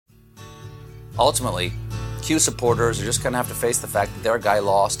Ultimately, Q supporters are just going to have to face the fact that their guy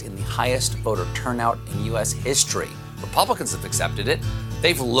lost in the highest voter turnout in U.S. history. Republicans have accepted it.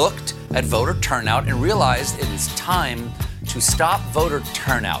 They've looked at voter turnout and realized it is time to stop voter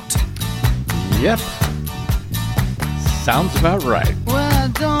turnout. Yep. Sounds about right. Well, I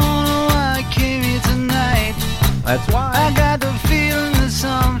don't know why I came here tonight. That's why. I got the feeling that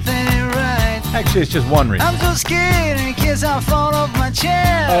something ain't right. Actually, it's just one reason. I'm so scared in case I fall off my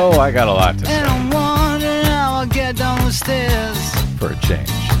chair. Oh, I got a lot to say. And I'm wondering how I'll get down the stairs. For a change.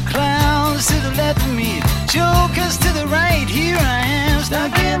 Clowns to the left of me, jokers to the right. Here I am,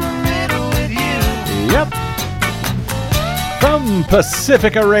 stuck in the middle with you. Yep. From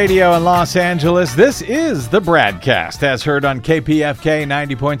Pacifica Radio in Los Angeles, this is the BradCast, as heard on KPFK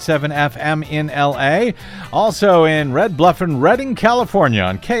 90.7 FM in LA. Also in Red Bluff and Redding, California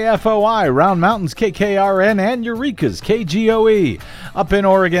on KFOI, Round Mountains KKRN, and Eureka's KGOE. Up in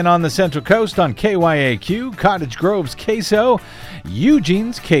Oregon on the Central Coast on KYAQ, Cottage Grove's KSO,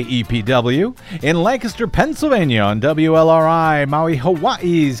 Eugene's KEPW. In Lancaster, Pennsylvania on WLRI, Maui,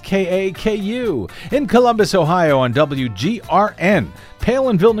 Hawaii's KAKU. In Columbus, Ohio on WGRN.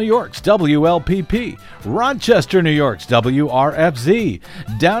 Palinville, New York's WLPP. Rochester, New York's WRFZ.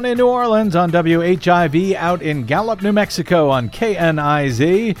 Down in New Orleans on WHIV. Out in Gallup, New Mexico on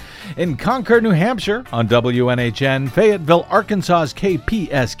KNIZ. In Concord, New Hampshire on WNHN. Fayetteville, Arkansas's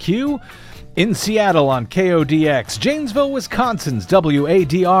KPSQ. In Seattle on KODX, Janesville, Wisconsin's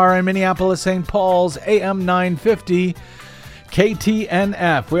WADR, and Minneapolis, St. Paul's AM 950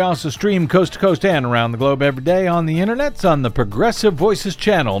 KTNF. We also stream coast to coast and around the globe every day on the internets on the Progressive Voices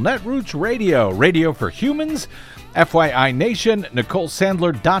channel, Netroots Radio, Radio for Humans, FYI Nation,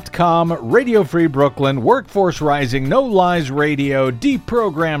 NicoleSandler.com, Radio Free Brooklyn, Workforce Rising, No Lies Radio,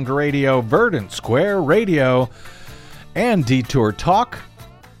 Deprogrammed Radio, Verdant Square Radio, and Detour Talk.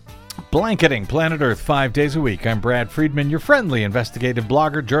 Blanketing Planet Earth 5 days a week. I'm Brad Friedman, your friendly investigative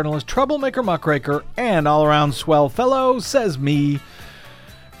blogger, journalist, troublemaker, muckraker, and all-around swell fellow, says me,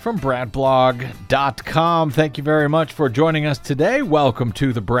 from bradblog.com. Thank you very much for joining us today. Welcome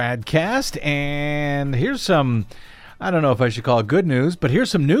to the BradCast, and here's some, I don't know if I should call it good news, but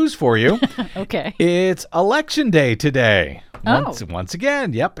here's some news for you. Okay. It's Election Day today. Oh. Once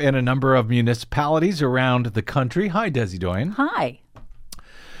again, yep, in a number of municipalities around the country. Hi, Desi Doyen. Hi.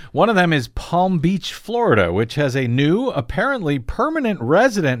 One of them is Palm Beach, Florida, which has a new, apparently permanent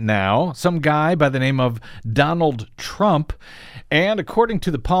resident now, some guy by the name of Donald Trump. And according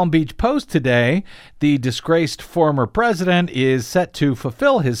to the Palm Beach Post today, the disgraced former president is set to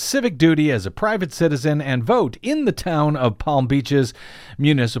fulfill his civic duty as a private citizen and vote in the town of Palm Beach's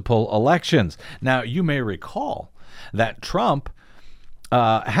municipal elections. Now, you may recall that Trump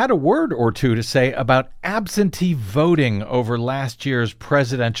had a word or two to say about absentee voting over last year's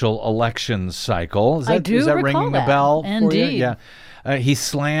presidential election cycle. Is that ringing a bell? Indeed. For you? Yeah. He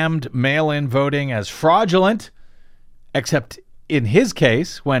slammed mail-in voting as fraudulent, except in his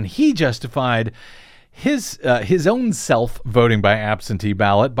case, when he justified his own self voting by absentee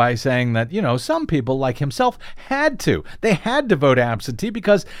ballot by saying that, you know, some people like himself had to. They had to vote absentee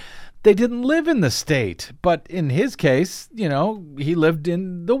because they didn't live in the state. But in his case, you know, he lived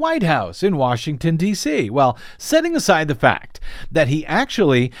in the White House in Washington, D.C. Well, setting aside the fact that he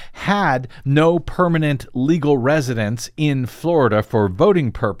actually had no permanent legal residence in Florida for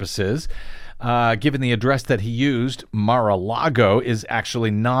voting purposes, given the address that he used, Mar-a-Lago, is actually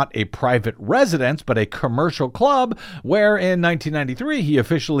not a private residence, but a commercial club, where in 1993 he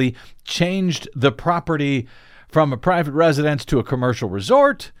officially changed the property from a private residence to a commercial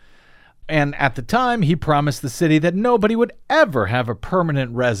resort. And at the time, he promised the city that nobody would ever have a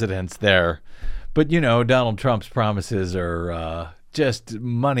permanent residence there. But, you know, Donald Trump's promises are just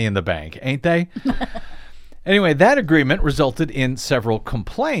money in the bank, ain't they? Anyway, that agreement resulted in several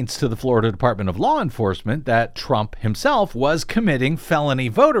complaints to the Florida Department of Law Enforcement that Trump himself was committing felony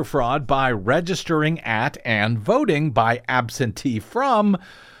voter fraud by registering at and voting by absentee from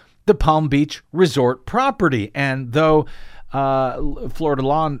the Palm Beach resort property. And though Florida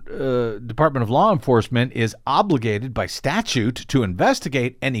Department of Law Enforcement is obligated by statute to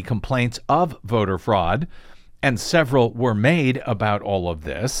investigate any complaints of voter fraud, and several were made about all of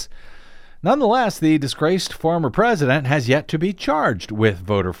this, nonetheless, the disgraced former president has yet to be charged with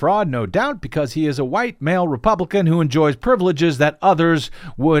voter fraud, no doubt because he is a white male Republican who enjoys privileges that others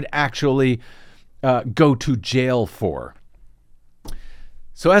would actually go to jail for.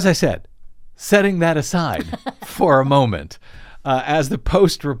 So as I said, setting that aside for a moment, as the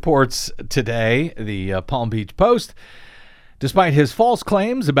Post reports today, the Palm Beach Post, despite his false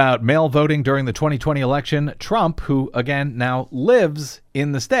claims about mail voting during the 2020 election, Trump, who again now lives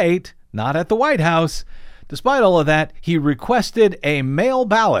in the state, not at the White House. Despite all of that, he requested a mail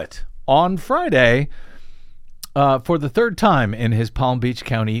ballot on Friday for the third time in his Palm Beach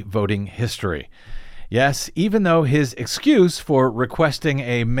County voting history. Yes, even though his excuse for requesting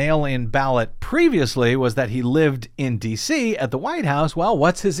a mail-in ballot previously was that he lived in D.C. at the White House, well,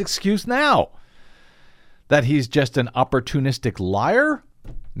 what's his excuse now? That he's just an opportunistic liar?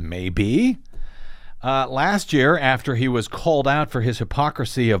 Maybe. Last year, after he was called out for his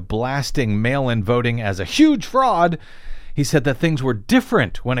hypocrisy of blasting mail-in voting as a huge fraud, he said that things were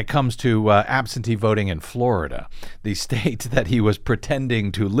different when it comes to absentee voting in Florida, the state that he was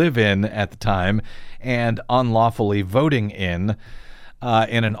pretending to live in at the time and unlawfully voting in.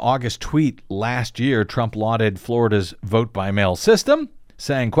 In an August tweet last year, Trump lauded Florida's vote-by-mail system,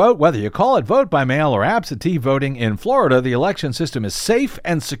 saying, quote, "Whether you call it vote-by-mail or absentee voting in Florida, the election system is safe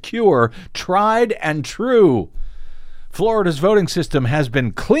and secure, tried and true. Florida's voting system has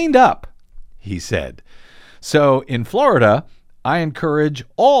been cleaned up," he said. So in Florida, I encourage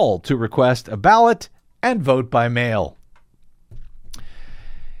all to request a ballot and vote by mail.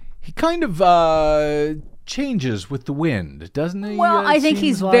 He kind of changes with the wind, doesn't he? Well, I think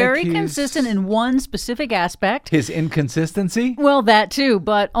he's very consistent in one specific aspect. His inconsistency? Well, that too,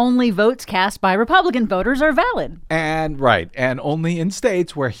 but only votes cast by Republican voters are valid. And only in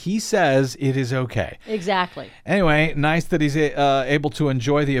states where he says it is okay. Exactly. Anyway, nice that he's able to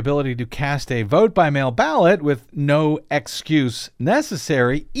enjoy the ability to cast a vote-by-mail ballot with no excuse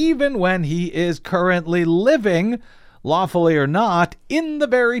necessary, even when he is currently living, lawfully or not, in the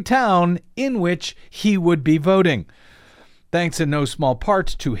very town in which he would be voting. Thanks in no small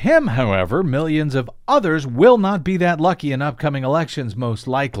part to him, however, millions of others will not be that lucky in upcoming elections, most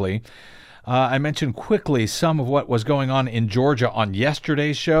likely. I mentioned quickly some of what was going on in Georgia on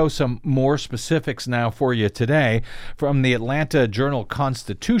yesterday's show. Some more specifics now for you today. From the Atlanta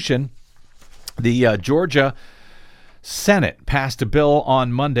Journal-Constitution, the Georgia Senate passed a bill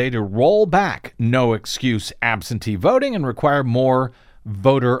on Monday to roll back no-excuse absentee voting and require more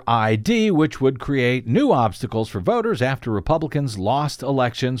voter ID, which would create new obstacles for voters after Republicans lost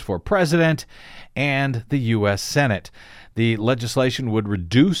elections for president and the U.S. Senate. The legislation would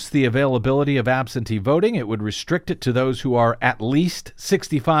reduce the availability of absentee voting. It would restrict it to those who are at least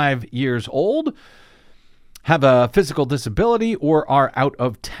 65 years old, have a physical disability, or are out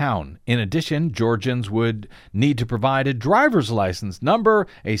of town. In addition, Georgians would need to provide a driver's license number,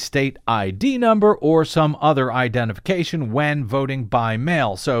 a state ID number, or some other identification when voting by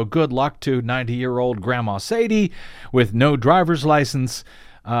mail. So good luck to 90-year-old Grandma Sadie with no driver's license,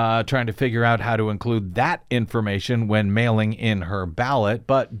 trying to figure out how to include that information when mailing in her ballot.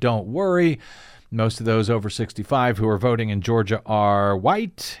 But don't worry. Most of those over 65 who are voting in Georgia are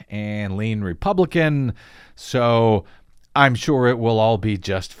white and lean Republican, so I'm sure it will all be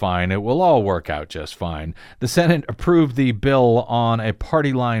just fine. It will all work out just fine. The Senate approved the bill on a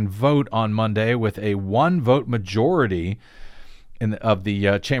party line vote on Monday with a one-vote majority of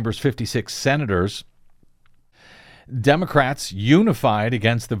the chamber's 56 senators. Democrats unified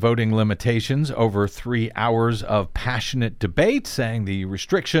against the voting limitations over 3 hours of passionate debate, saying the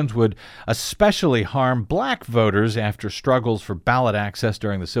restrictions would especially harm black voters after struggles for ballot access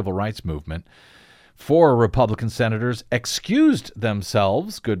during the civil rights movement. 4 Republican senators excused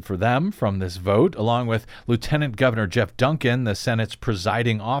themselves, good for them, from this vote, along with Lieutenant Governor Jeff Duncan, the Senate's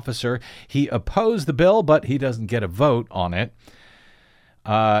presiding officer. He opposed the bill, but he doesn't get a vote on it.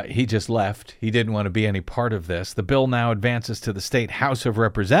 He just left. He didn't want to be any part of this. The bill now advances to the state House of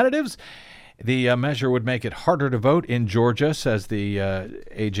Representatives. The measure would make it harder to vote in Georgia, says the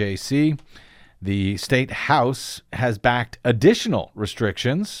AJC. The state House has backed additional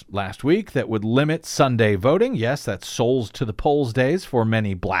restrictions last week that would limit Sunday voting. Yes, that's souls to the polls days for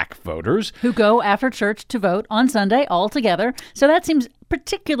many black voters who go after church to vote on Sunday altogether. So that seems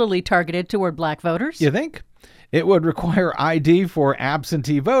particularly targeted toward black voters. You think? It would require ID for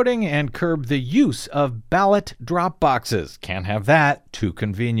absentee voting and curb the use of ballot drop boxes. Can't have that. Too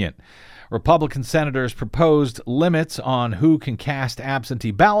convenient. Republican senators proposed limits on who can cast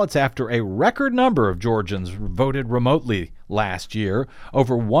absentee ballots after a record number of Georgians voted remotely last year.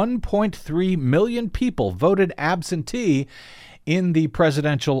 Over 1.3 million people voted absentee in the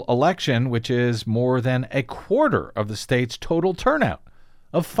presidential election, which is more than a quarter of the state's total turnout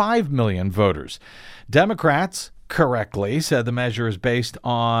of 5 million voters. Democrats correctly said the measure is based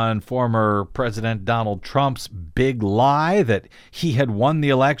on former President Donald Trump's big lie that he had won the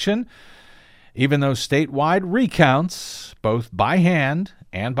election, even though statewide recounts, both by hand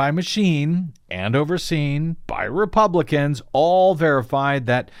and by machine and overseen by Republicans, all verified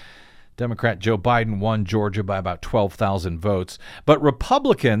that Democrat Joe Biden won Georgia by about 12,000 votes. But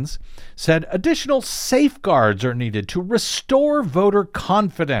Republicans said additional safeguards are needed to restore voter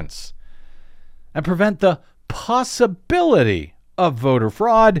confidence and prevent the possibility of voter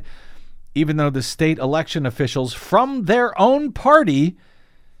fraud, even though the state election officials from their own party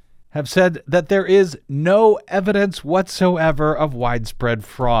have said that there is no evidence whatsoever of widespread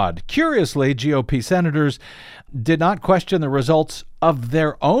fraud. Curiously, GOP senators did not question the results of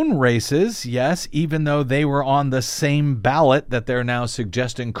their own races, yes, even though they were on the same ballot that they're now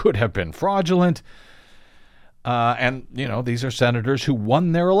suggesting could have been fraudulent. And, these are senators who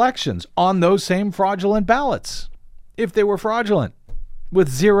won their elections on those same fraudulent ballots, if they were fraudulent, with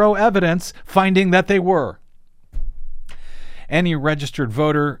zero evidence finding that they were. Any registered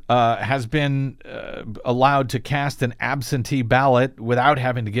voter has been allowed to cast an absentee ballot without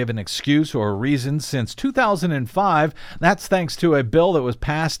having to give an excuse or a reason since 2005. That's thanks to a bill that was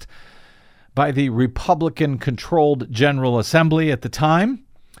passed by the Republican-controlled General Assembly at the time.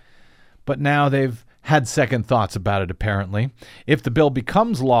 But now they've had second thoughts about it, apparently. If the bill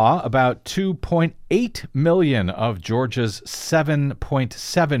becomes law, about 2.8 million of Georgia's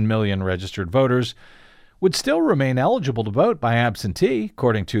 7.7 million registered voters would still remain eligible to vote by absentee,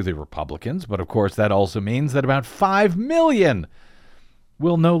 according to the Republicans. But of course, that also means that about 5 million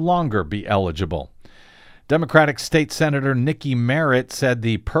will no longer be eligible. Democratic State Senator Nikki Merritt said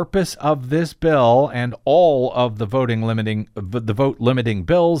the purpose of this bill and all of the vote limiting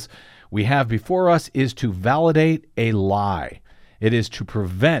bills we have before us is to validate a lie. It is to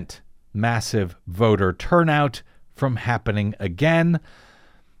prevent massive voter turnout from happening again,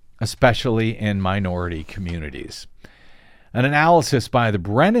 especially in minority communities. An analysis by the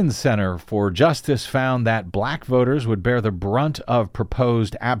Brennan Center for Justice found that black voters would bear the brunt of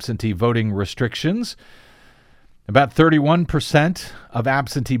proposed absentee voting restrictions. About 31% of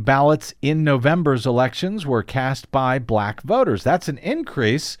absentee ballots in November's elections were cast by black voters. That's an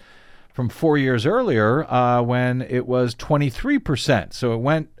increase from 4 years earlier when it was 23%. So it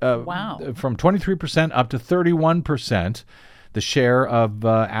went from 23% up to 31%. The share of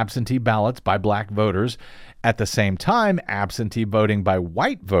absentee ballots by black voters. At the same time, absentee voting by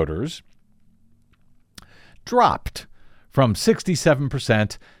white voters dropped from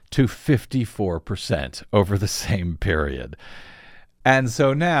 67% to 54% over the same period. And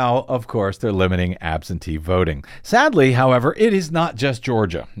so now, of course, they're limiting absentee voting. Sadly, however, it is not just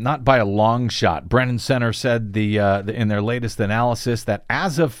Georgia, not by a long shot. Brennan Center said in their latest analysis that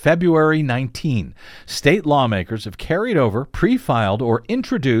as of February 19, state lawmakers have carried over, pre-filed, or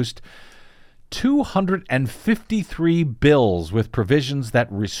introduced 253 bills with provisions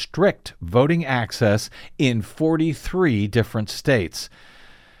that restrict voting access in 43 different states.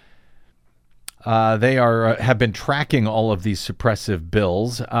 They have been tracking all of these suppressive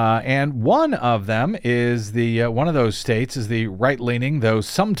bills, and one of them is one of those states is the right-leaning, though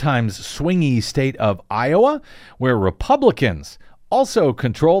sometimes swingy state of Iowa, where Republicans also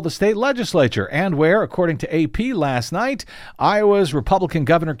control the state legislature, and where, according to AP last night, Iowa's Republican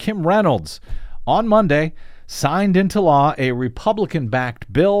Governor Kim Reynolds on Monday signed into law a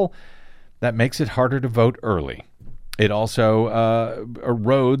Republican-backed bill that makes it harder to vote early. It also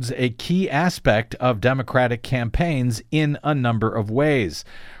erodes a key aspect of Democratic campaigns in a number of ways.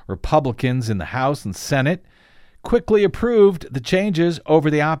 Republicans in the House and Senate quickly approved the changes over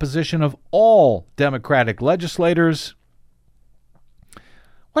the opposition of all Democratic legislators.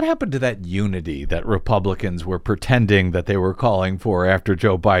 What happened to that unity that Republicans were pretending that they were calling for after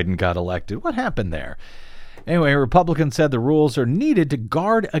Joe Biden got elected? What happened there? Anyway, Republicans said the rules are needed to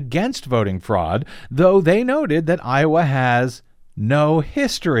guard against voting fraud, though they noted that Iowa has no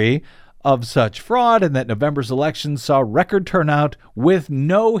history of such fraud and that November's election saw record turnout with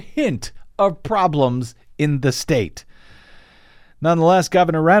no hint of problems in the state. Nonetheless,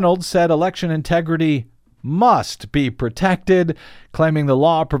 Governor Reynolds said election integrity must be protected, claiming the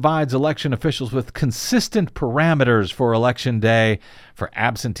law provides election officials with consistent parameters for Election Day, for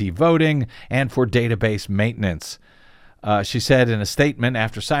absentee voting, and for database maintenance. She said in a statement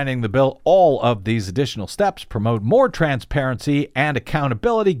after signing the bill, all of these additional steps promote more transparency and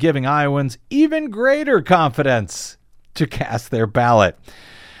accountability, giving Iowans even greater confidence to cast their ballot.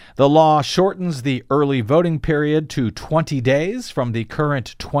 The law shortens the early voting period to 20 days from the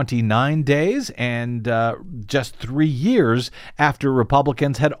current 29 days, and just 3 years after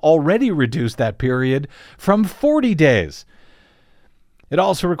Republicans had already reduced that period from 40 days. It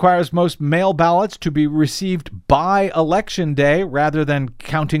also requires most mail ballots to be received by Election Day rather than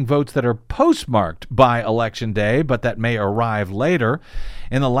counting votes that are postmarked by Election Day but that may arrive later.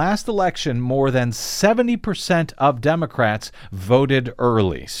 In the last election, more than 70% of Democrats voted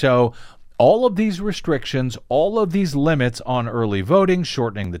early. So all of these restrictions, all of these limits on early voting,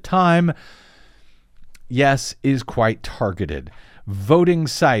 shortening the time, yes, is quite targeted. Voting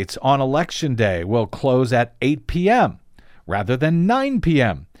sites on Election Day will close at 8 p.m. rather than 9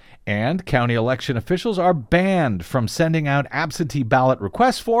 p.m. And county election officials are banned from sending out absentee ballot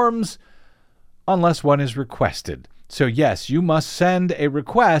request forms unless one is requested. So yes, you must send a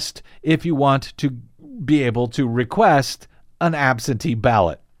request if you want to be able to request an absentee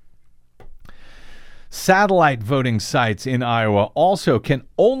ballot. Satellite voting sites in Iowa also can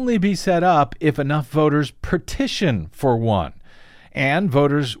only be set up if enough voters petition for one. And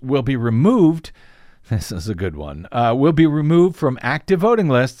voters will be removed, this is a good one, will be removed from active voting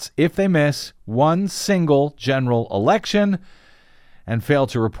lists if they miss one single general election and fail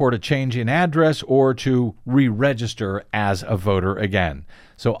to report a change in address or to re-register as a voter again.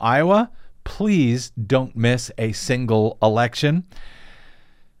 So Iowa, please don't miss a single election.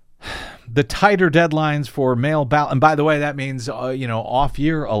 The tighter deadlines for mail ballot, and by the way, that means,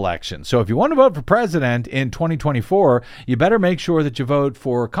 off-year elections. So if you want to vote for president in 2024, you better make sure that you vote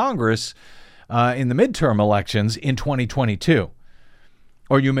for Congress in the midterm elections in 2022.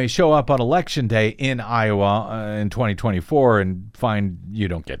 Or you may show up on Election Day in Iowa in 2024 and find you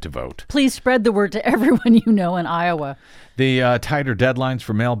don't get to vote. Please spread the word to everyone you know in Iowa. The tighter deadlines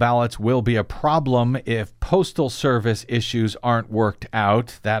for mail ballots will be a problem if Postal Service issues aren't worked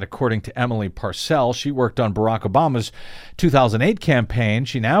out. That, according to Emily Parcell. She worked on Barack Obama's 2008 campaign.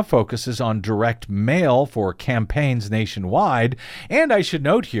 She now focuses on direct mail for campaigns nationwide. And I should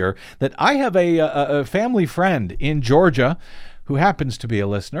note here that I have a family friend in Georgia who happens to be a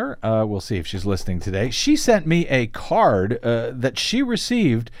listener. We'll see if she's listening today. She sent me a card that she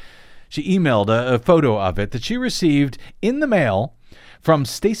received. She emailed a photo of it that she received in the mail from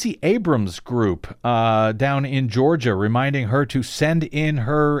Stacey Abrams' group down in Georgia, reminding her to send in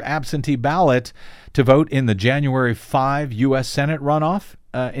her absentee ballot to vote in the January 5 U.S. Senate runoff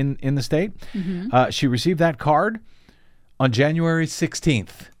in the state. Mm-hmm. She received that card on January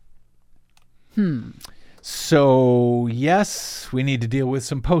 16th. So, yes, we need to deal with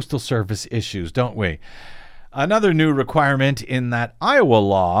some Postal Service issues, don't we? Another new requirement in that Iowa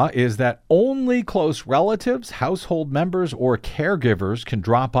law is that only close relatives, household members, or caregivers can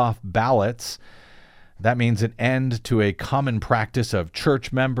drop off ballots. That means an end to a common practice of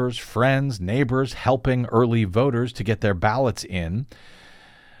church members, friends, neighbors helping early voters to get their ballots in.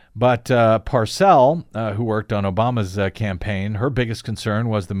 But Parcell, who worked on Obama's campaign, her biggest concern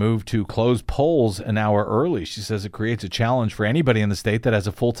was the move to close polls an hour early. She says it creates a challenge for anybody in the state that has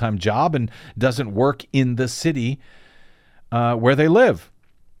a full-time job and doesn't work in the city where they live.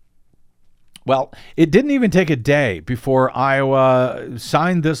 Well, it didn't even take a day before Iowa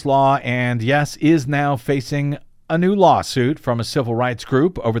signed this law and, yes, is now facing a new lawsuit from a civil rights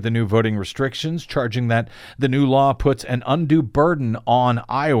group over the new voting restrictions, charging that the new law puts an undue burden on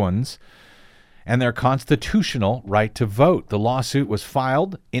Iowans and their constitutional right to vote. The lawsuit was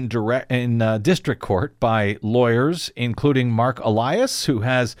filed in district court by lawyers, including Mark Elias, who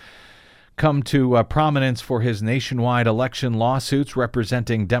has come to prominence for his nationwide election lawsuits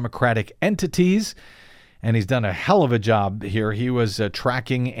representing Democratic entities. And he's done a hell of a job here. He was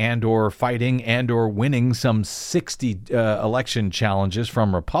tracking and or fighting and or winning some 60 election challenges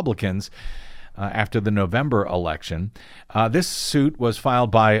from Republicans after the November election. This suit was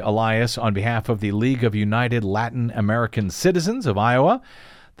filed by Elias on behalf of the League of United Latin American Citizens of Iowa.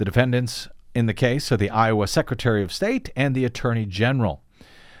 The defendants in the case are the Iowa Secretary of State and the Attorney General.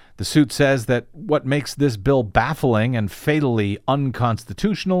 The suit says that what makes this bill baffling and fatally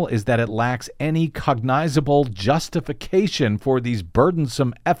unconstitutional is that it lacks any cognizable justification for these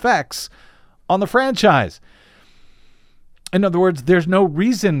burdensome effects on the franchise. In other words, there's no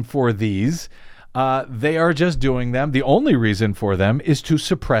reason for these. They are just doing them. The only reason for them is to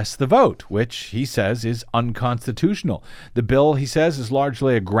suppress the vote, which he says is unconstitutional. The bill, he says, is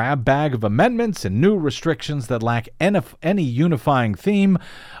largely a grab bag of amendments and new restrictions that lack any unifying theme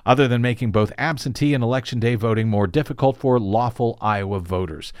other than making both absentee and election day voting more difficult for lawful Iowa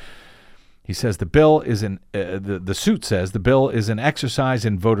voters. He says the suit says the bill is an exercise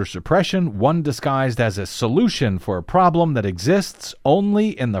in voter suppression, one disguised as a solution for a problem that exists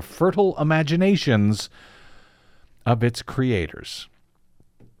only in the fertile imaginations of its creators.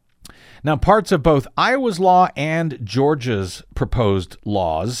 Now, parts of both Iowa's law and Georgia's proposed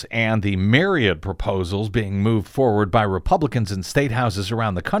laws and the myriad proposals being moved forward by Republicans in state houses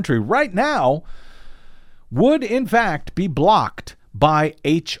around the country right now would, in fact, be blocked by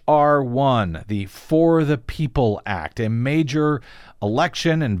H.R. 1, the For the People Act, a major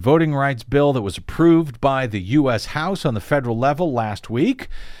election and voting rights bill that was approved by the U.S. House on the federal level last week.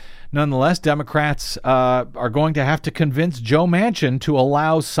 Nonetheless, Democrats are going to have to convince Joe Manchin to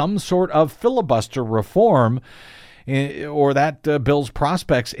allow some sort of filibuster reform, or that bill's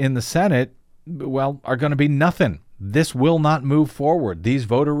prospects in the Senate, well, are going to be nothing. This will not move forward. These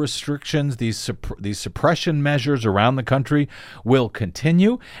voter restrictions, these suppression measures around the country will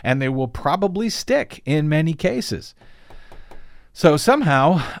continue, and they will probably stick in many cases. So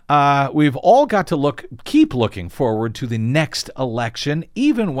somehow, we've all got to keep looking forward to the next election,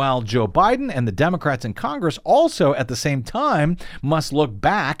 even while Joe Biden and the Democrats in Congress also at the same time must look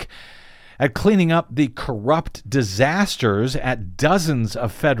back at cleaning up the corrupt disasters at dozens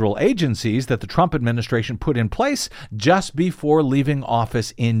of federal agencies that the Trump administration put in place just before leaving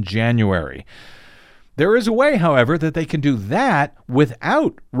office in January. There is a way, however, that they can do that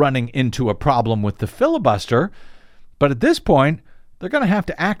without running into a problem with the filibuster. But at this point, they're going to have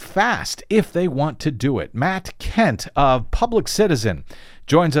to act fast if they want to do it. Matt Kent of Public Citizen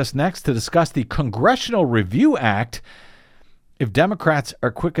joins us next to discuss the Congressional Review Act. If Democrats are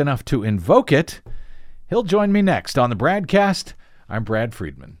quick enough to invoke it, he'll join me next on the BradCast. I'm Brad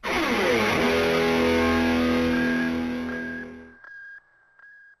Friedman.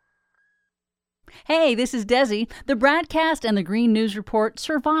 Hey, this is Desi. The BradCast and the Green News Report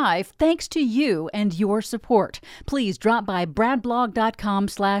survive thanks to you and your support. Please drop by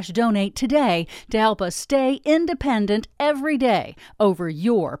bradblog.com/donate today to help us stay independent every day over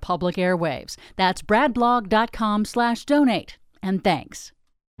your public airwaves. That's bradblog.com/donate. And thanks.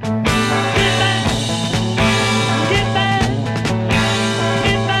 Get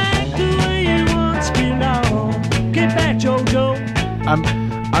back to where you once belonged. Get back, JoJo.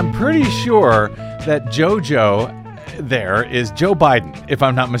 I'm pretty sure that JoJo there is Joe Biden, if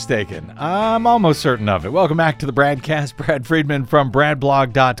I'm not mistaken. I'm almost certain of it. Welcome back to the BradCast. Brad Friedman from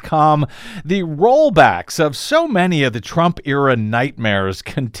bradblog.com. The rollbacks of so many of the Trump-era nightmares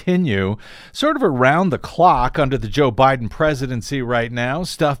continue sort of around the clock under the Joe Biden presidency right now.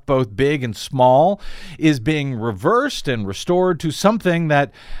 Stuff both big and small is being reversed and restored to something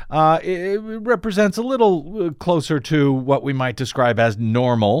that it represents a little closer to what we might describe as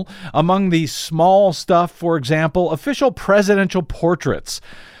normal. Among the small stuff, for example, official presidential portraits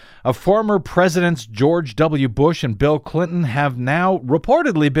of former presidents George W. Bush and Bill Clinton have now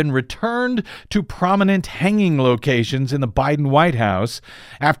reportedly been returned to prominent hanging locations in the Biden White House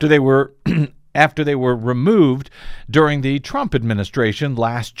after they were removed during the Trump administration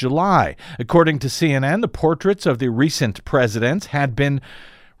last July. According to CNN, the portraits of the recent presidents had been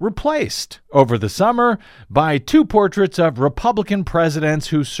replaced over the summer by two portraits of Republican presidents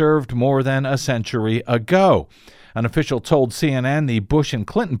who served more than a century ago. An official told CNN the Bush and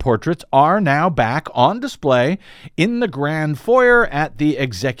Clinton portraits are now back on display in the grand foyer at the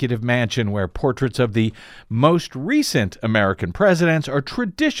Executive Mansion, where portraits of the most recent American presidents are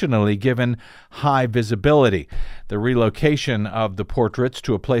traditionally given high visibility. The relocation of the portraits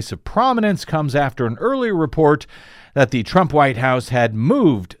to a place of prominence comes after an earlier report that the Trump White House had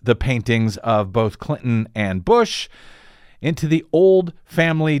moved the paintings of both Clinton and Bush into the old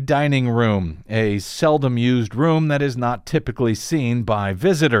family dining room, a seldom used room that is not typically seen by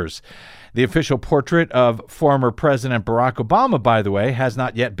visitors. The official portrait of former President Barack Obama, by the way, has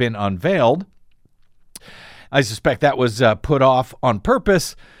not yet been unveiled. I suspect that was put off on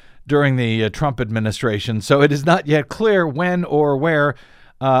purpose during the Trump administration, so it is not yet clear when or where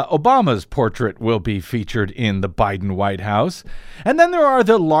Obama's portrait will be featured in the Biden White House. And then there are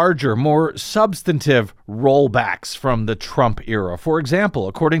the larger, more substantive rollbacks from the Trump era. For example,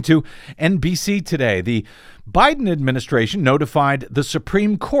 according to NBC Today, the Biden administration notified the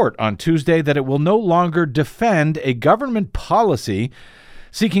Supreme Court on Tuesday that it will no longer defend a government policy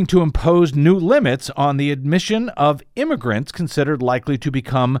seeking to impose new limits on the admission of immigrants considered likely to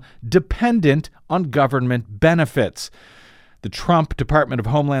become dependent on government benefits. The Trump Department of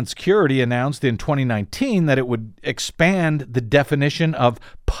Homeland Security announced in 2019 that it would expand the definition of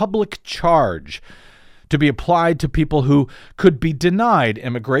public charge to be applied to people who could be denied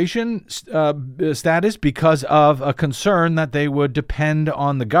immigration status because of a concern that they would depend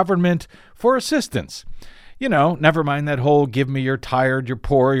on the government for assistance. You know, never mind that whole give me your tired, your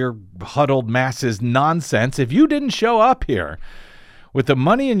poor, your huddled masses nonsense. If you didn't show up here with the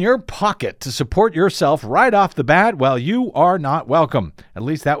money in your pocket to support yourself right off the bat, well, you are not welcome. At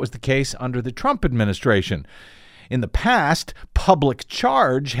least that was the case under the Trump administration. In the past, public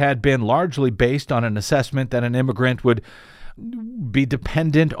charge had been largely based on an assessment that an immigrant would be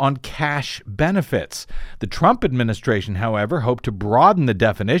dependent on cash benefits. The Trump administration, however, hoped to broaden the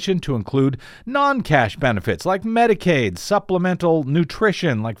definition to include non-cash benefits like Medicaid, supplemental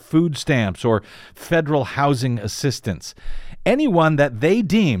nutrition like food stamps, or federal housing assistance. Anyone that they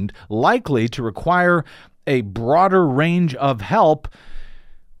deemed likely to require a broader range of help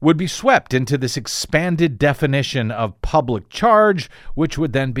would be swept into this expanded definition of public charge, which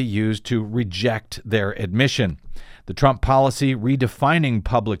would then be used to reject their admission. The Trump policy redefining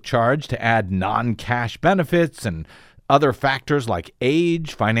public charge to add non-cash benefits and other factors like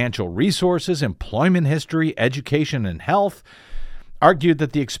age, financial resources, employment history, education, and health argued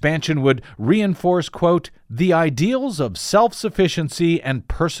that the expansion would reinforce, quote, the ideals of self-sufficiency and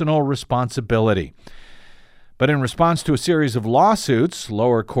personal responsibility. But in response to a series of lawsuits,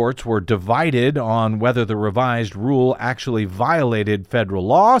 lower courts were divided on whether the revised rule actually violated federal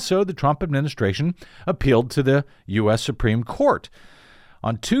law, so the Trump administration appealed to the U.S. Supreme Court.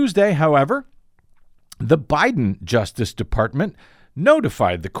 On Tuesday, however, the Biden Justice Department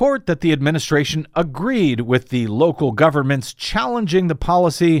notified the court that the administration agreed with the local governments challenging the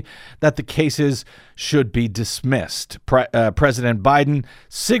policy that the cases should be dismissed. President Biden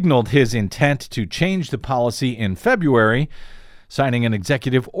signaled his intent to change the policy in February, signing an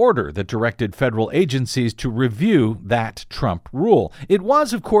executive order that directed federal agencies to review that Trump rule. It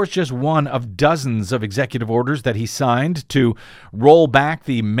was, of course, just one of dozens of executive orders that he signed to roll back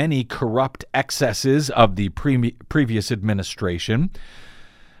the many corrupt excesses of the previous administration.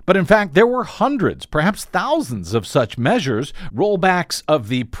 But in fact, there were hundreds, perhaps thousands of such measures, rollbacks of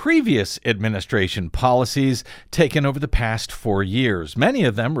the previous administration policies taken over the past 4 years, many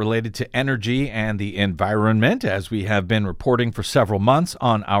of them related to energy and the environment, as we have been reporting for several months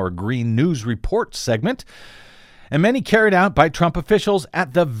on our Green News Report segment, and many carried out by Trump officials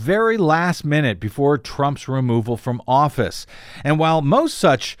at the very last minute before Trump's removal from office. And while most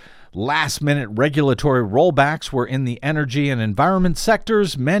such last-minute regulatory rollbacks were in the energy and environment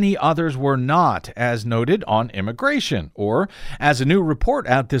sectors, many others were not, as noted on immigration, or, as a new report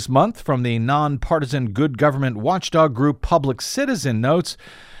out this month from the nonpartisan good government watchdog group Public Citizen notes,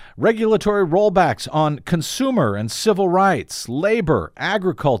 regulatory rollbacks on consumer and civil rights, labor,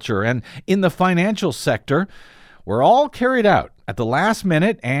 agriculture, and in the financial sector were all carried out at the last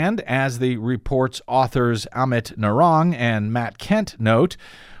minute and, as the report's authors Amit Narang and Matt Kent note,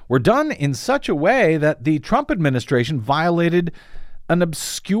 were done in such a way that the Trump administration violated an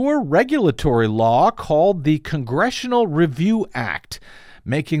obscure regulatory law called the Congressional Review Act,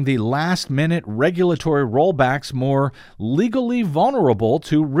 making the last-minute regulatory rollbacks more legally vulnerable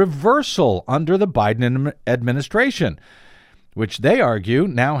to reversal under the Biden administration, which they argue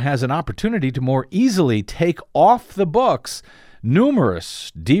now has an opportunity to more easily take off the books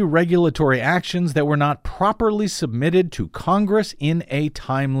numerous deregulatory actions that were not properly submitted to Congress in a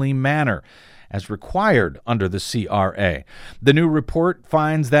timely manner, as required under the CRA. The new report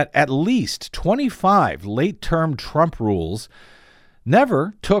finds that at least 25 late-term Trump rules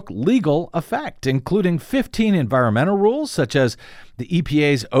never took legal effect, including 15 environmental rules, such as the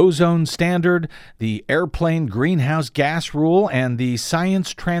EPA's ozone standard, the airplane greenhouse gas rule, and the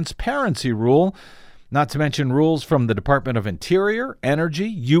science transparency rule, not to mention rules from the Department of Interior,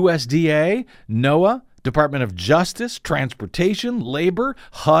 Energy, USDA, NOAA, Department of Justice, Transportation, Labor,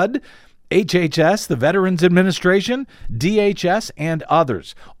 HUD, HHS, the Veterans Administration, DHS, and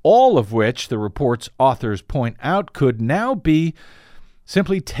others, all of which, the report's authors point out, could now be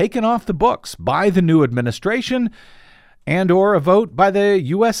simply taken off the books by the new administration and or a vote by the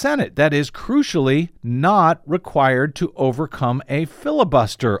U.S. Senate that is crucially not required to overcome a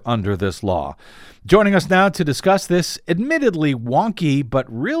filibuster under this law. Joining us now to discuss this admittedly wonky but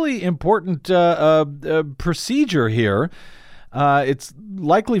really important procedure here, it's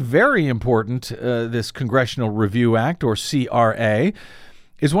likely very important, this Congressional Review Act, or CRA,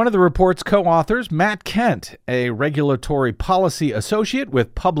 is one of the report's co-authors, Matt Kent, a regulatory policy associate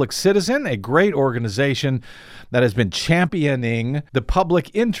with Public Citizen, a great organization that has been championing the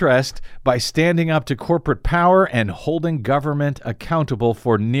public interest by standing up to corporate power and holding government accountable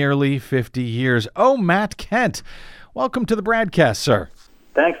for nearly 50 years. Oh, Matt Kent, welcome to the BradCast, sir.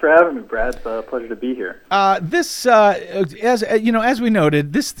 Thanks for having me, Brad. It's a pleasure to be here. As we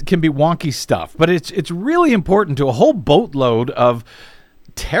noted, this can be wonky stuff, but it's really important to a whole boatload of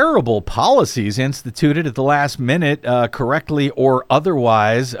terrible policies instituted at the last minute, correctly or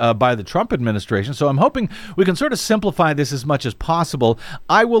otherwise, by the Trump administration. So I'm hoping we can sort of simplify this as much as possible.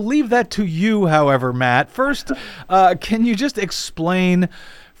 I will leave that to you, however, Matt. First, can you just explain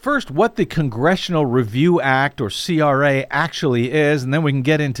first what the Congressional Review Act, or CRA, actually is, and then we can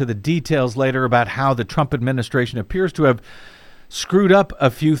get into the details later about how the Trump administration appears to have screwed up a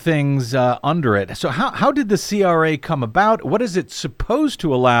few things under it. So how did the CRA come about? What is it supposed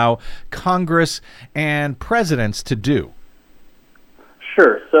to allow Congress and presidents to do?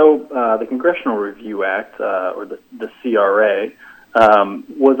 Sure. So the Congressional Review Act, or the CRA,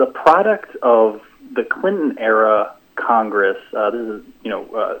 was a product of the Clinton-era Congress. This is,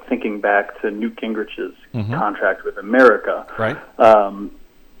 thinking back to Newt Gingrich's contract with America. Right.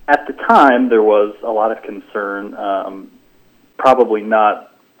 At the time, there was a lot of concern, probably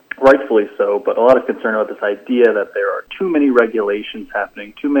not rightfully so, but a lot of concern about this idea that there are too many regulations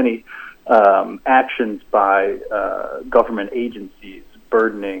happening, too many actions by government agencies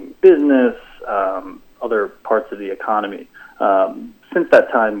burdening business, other parts of the economy. Since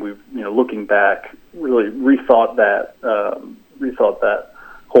that time, we've, looking back, really rethought that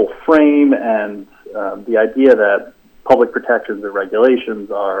whole frame, and the idea that public protections or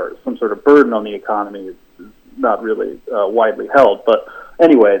regulations are some sort of burden on the economy is not really widely held. But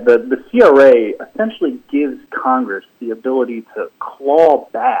anyway, the CRA essentially gives Congress the ability to claw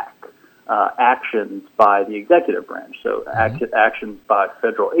back actions by the executive branch, so actions by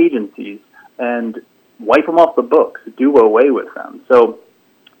federal agencies, and wipe them off the books, do away with them. So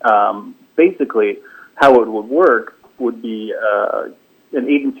basically, how it would work would be an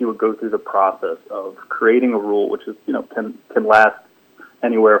agency would go through the process of creating a rule, which is can last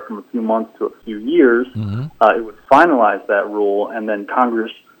anywhere from a few months to a few years. It would finalize that rule, and then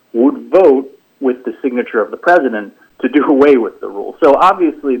Congress would vote with the signature of the president to do away with the rule. So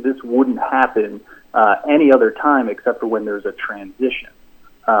obviously, this wouldn't happen any other time except for when there's a transition.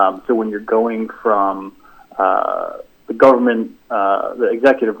 So when you're going from the government, the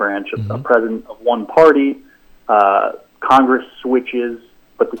executive branch, a president of one party, Congress switches,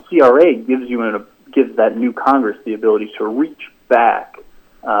 but the CRA gives that new Congress the ability to reach back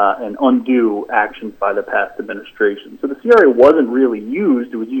and undo actions by the past administration. So the CRA wasn't really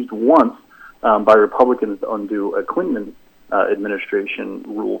used. It was used once by Republicans to undo a Clinton administration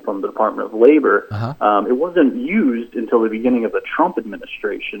rule from the Department of Labor. It wasn't used until the beginning of the Trump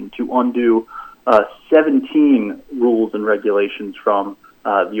administration to undo 17 rules and regulations from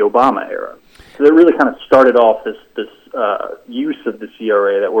the Obama era. So it really kind of started off this use of the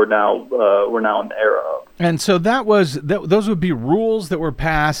CRA that we're now in the era of. And so those would be rules that were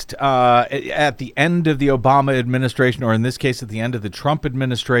passed at the end of the Obama administration, or in this case, at the end of the Trump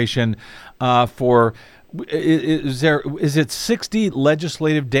administration. Is it 60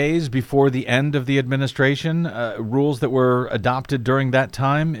 legislative days before the end of the administration? Rules that were adopted during that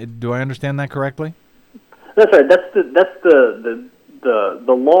time. Do I understand that correctly? That's right.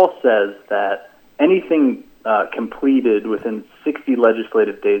 The law says that anything completed within 60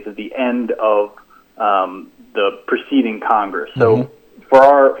 legislative days of the end of the preceding Congress. So for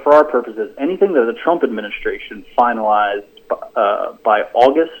our purposes, anything that the Trump administration finalized by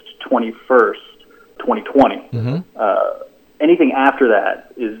August 21st, 2020, anything after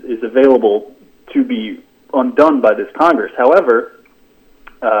that is available to be undone by this Congress. However,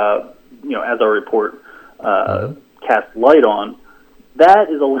 as our report casts light on, that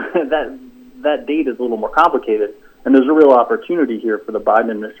date is a little more complicated, and there's a real opportunity here for the Biden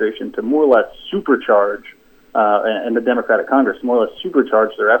administration to more or less supercharge, and the Democratic Congress more or less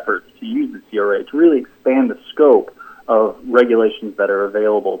supercharge their efforts to use the CRA to really expand the scope of regulations that are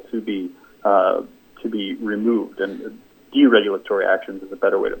available to be removed, and deregulatory actions is a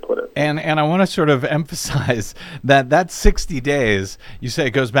better way to put it. And I want to sort of emphasize that 60 days, you say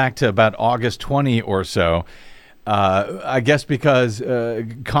it goes back to about August 20 or so. I guess because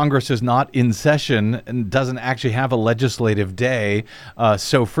Congress is not in session and doesn't actually have a legislative day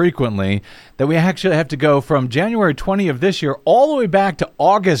so frequently, that we actually have to go from January 20 of this year all the way back to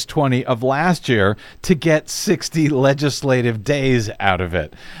August 20 of last year to get 60 legislative days out of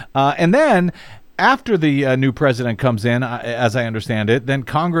it. And then after the new president comes in, as I understand it, then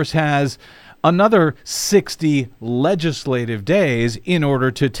Congress has another 60 legislative days in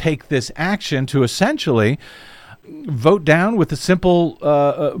order to take this action to essentially vote down with a simple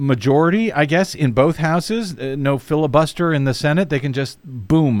majority, I guess, in both houses. No filibuster in the Senate. They can just,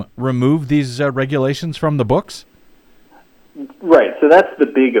 boom, remove these regulations from the books. Right. So that's the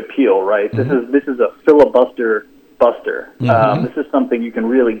big appeal, right? This is a filibuster buster. This is something you can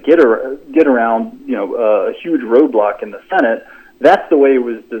really get around. A huge roadblock in the Senate. That's the way it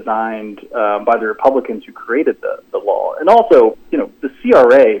was designed by the Republicans who created the law. And also, the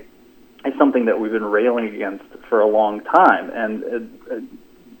CRA is something that we've been railing against for a long time, and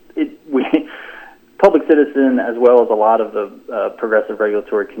Public Citizen, as well as a lot of the progressive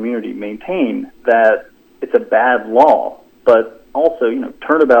regulatory community, maintain that it's a bad law, but also,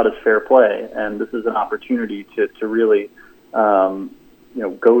 turnabout is fair play, and this is an opportunity to really,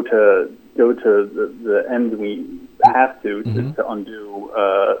 go to the end we have to undo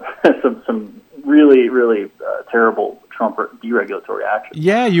some really terrible Trump deregulatory action.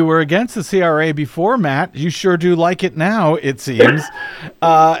 Yeah, you were against the CRA before, Matt. You sure do like it now, it seems.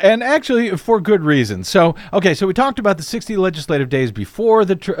 And actually, for good reason. So we talked about the 60 legislative days before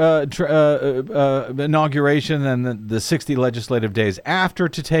the inauguration and the 60 legislative days after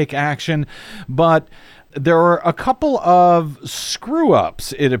to take action. But there are a couple of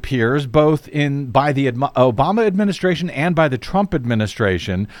screw-ups, it appears, both by the Obama administration and by the Trump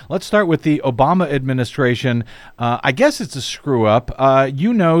administration. Let's start with the Obama administration. I guess it's a screw-up.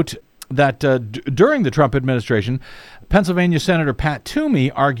 You note that during the Trump administration, Pennsylvania Senator Pat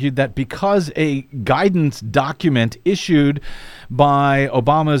Toomey argued that because a guidance document issued by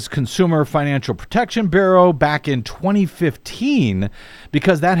Obama's Consumer Financial Protection Bureau back in 2015,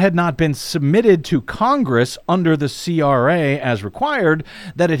 because that had not been submitted to Congress under the CRA as required,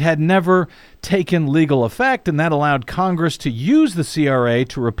 that it had never taken legal effect, and that allowed Congress to use the CRA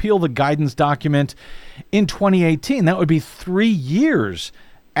to repeal the guidance document in 2018. That would be 3 years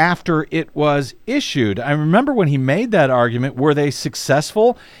after it was issued. I remember when he made that argument. Were they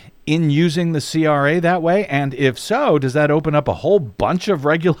successful in using the CRA that way? And if so, does that open up a whole bunch of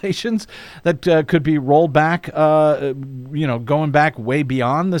regulations that could be rolled back, going back way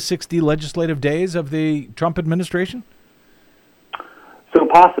beyond the 60 legislative days of the Trump administration? So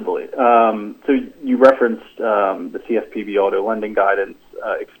possibly. So you referenced the CFPB auto lending guidance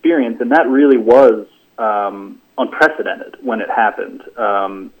experience, and that really was unprecedented when it happened.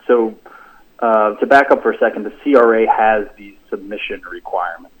 To back up for a second, the CRA has these submission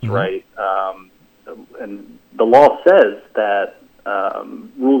requirements, right? And the law says that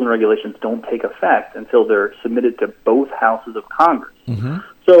rules and regulations don't take effect until they're submitted to both houses of Congress.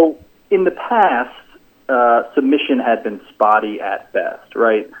 So in the past, submission had been spotty at best,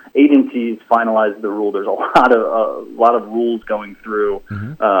 right? Agencies finalized the rule. There's a lot of rules going through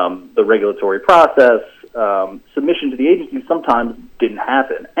the regulatory process. Submission to the agencies sometimes didn't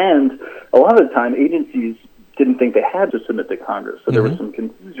happen, and a lot of the time agencies didn't think they had to submit to Congress, so there was some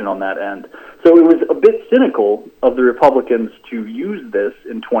confusion on that end. So it was a bit cynical of the Republicans to use this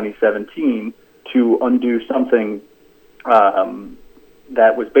in 2017 to undo something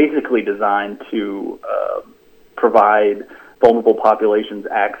that was basically designed to provide vulnerable populations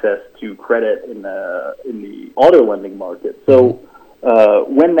access to credit in the auto lending market. So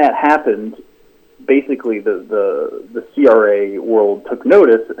when that happened, basically the CRA world took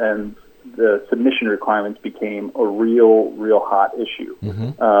notice, and the submission requirements became a real hot issue.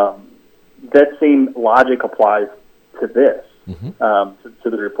 That same logic applies to this, to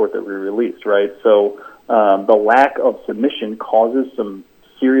the report that we released, right? So the lack of submission causes some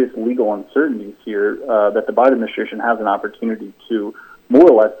serious legal uncertainties here that the Biden administration has an opportunity to more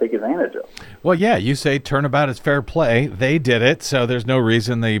or less take advantage of. Well, yeah, you say turnabout is fair play. They did it, so there's no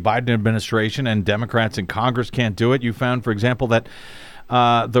reason the Biden administration and Democrats in Congress can't do it. You found, for example, that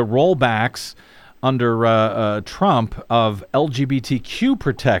the rollbacks under Trump of LGBTQ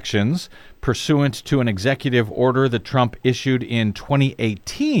protections pursuant to an executive order that Trump issued in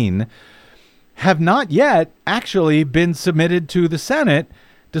 2018 have not yet actually been submitted to the Senate,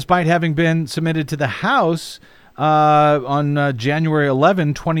 despite having been submitted to the House on January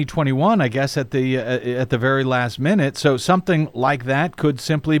 11, 2021, I guess at the very last minute. So something like that could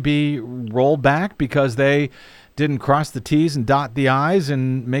simply be rolled back because they didn't cross the T's and dot the I's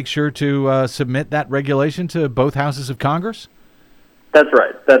and make sure to submit that regulation to both houses of Congress? That's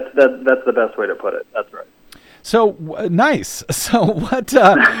right. That's the best way to put it. That's right. So nice. So what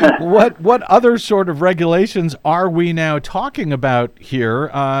other sort of regulations are we now talking about here?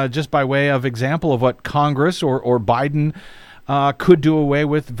 Just by way of example of what Congress or Biden could do away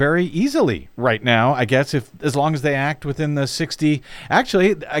with very easily right now, I guess, as long as they act within the 60.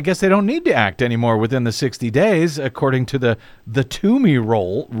 Actually, I guess they don't need to act anymore within the 60 days, according to the Toomey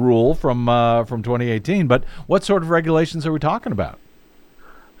rule from 2018. But what sort of regulations are we talking about?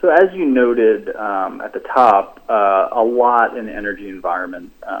 So as you noted at the top, a lot in the energy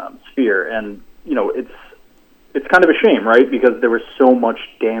environment sphere, and it's kind of a shame, right? Because there was so much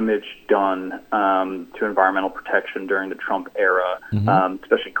damage done to environmental protection during the Trump era,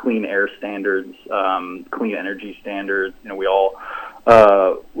 especially clean air standards, clean energy standards. We all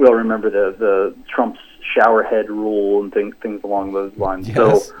remember the Trump's showerhead rule and things along those lines.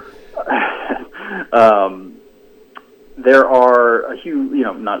 Yes. So. there are a huge,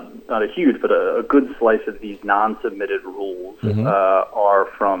 not a huge, but a good slice of these non-submitted rules are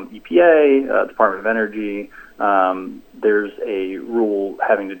from EPA, Department of Energy. There's a rule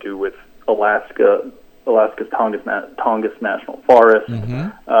having to do with Alaska's Tongass National Forest,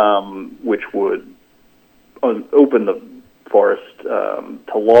 which would open the forest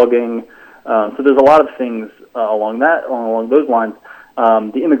to logging. So there's a lot of things along those lines.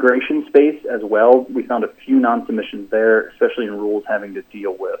 The immigration space as well, we found a few non-submissions there, especially in rules having to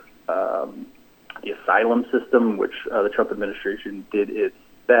deal with the asylum system, which the Trump administration did its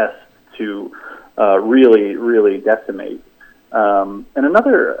best to really, really decimate. And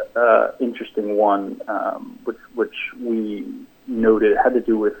another interesting one, which we noted, had to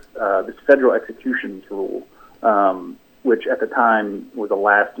do with this federal executions rule, which at the time was a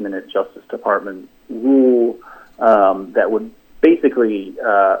last-minute Justice Department rule that would basically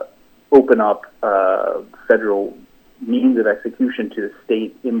open up federal means of execution to the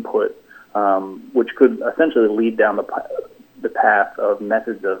state input, which could essentially lead down the path of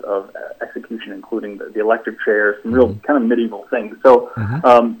methods of execution, including the electric chair, some real kind of medieval things. So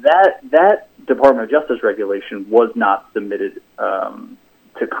that Department of Justice regulation was not submitted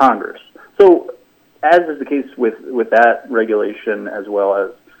to Congress. So as is the case with that regulation, as well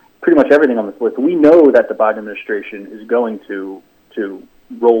as pretty much everything on this list, we know that the Biden administration is going to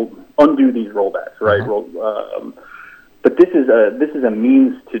undo these rollbacks, right? But this is a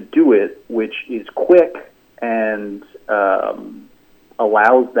means to do it, which is quick and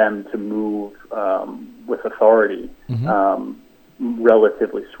allows them to move with authority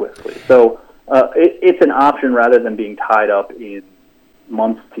relatively swiftly. So it's an option rather than being tied up in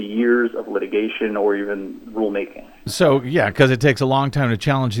months to years of litigation or even rulemaking. So, yeah, because it takes a long time to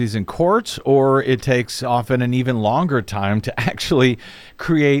challenge these in courts, or it takes often an even longer time to actually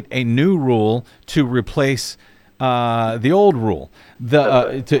create a new rule to replace the old rule.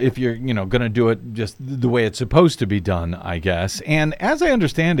 If you're going to do it just the way it's supposed to be done, I guess. And as I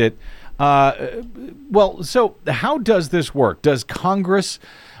understand it, so how does this work? Does Congress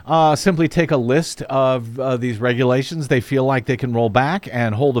simply take a list of these regulations they feel like they can roll back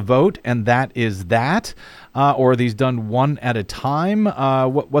and hold a vote, and that is that? Or are these done one at a time?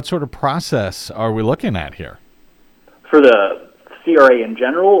 What sort of process are we looking at here? For the CRA in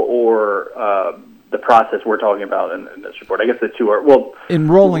general, or the process we're talking about in this report? I guess the two are, in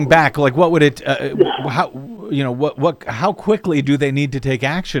rolling back, like what would it? How quickly do they need to take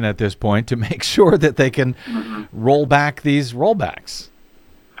action at this point to make sure that they can roll back these rollbacks?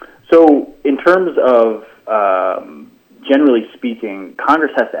 So in terms of, generally speaking,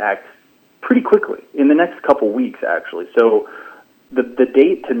 Congress has to act pretty quickly, in the next couple weeks, actually. So the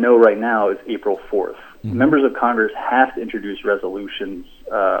date to know right now is April 4th. Members of Congress have to introduce resolutions.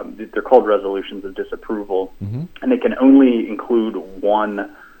 They're called resolutions of disapproval, and they can only include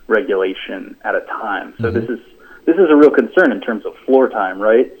one regulation at a time. So this is a real concern in terms of floor time,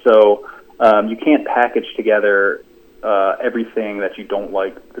 right? So you can't package together everything that you don't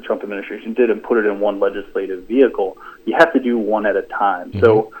like the Trump administration did and put it in one legislative vehicle. You have to do one at a time.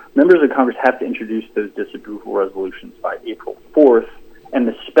 So members of Congress have to introduce those disapproval resolutions by April 4th, and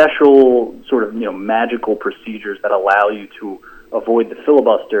the special sort of magical procedures that allow you to avoid the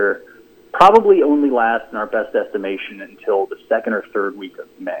filibuster probably only last, in our best estimation, until the second or third week of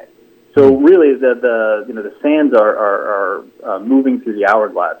May. So really, the sands are moving through the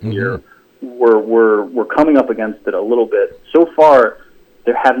hourglass here. We're coming up against it a little bit. So far,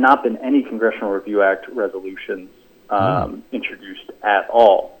 there have not been any Congressional Review Act resolutions introduced at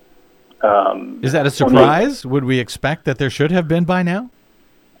all. Is that a surprise? Would we expect that there should have been by now?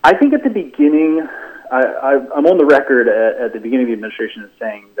 I think at the beginning, I'm on the record at the beginning of the administration as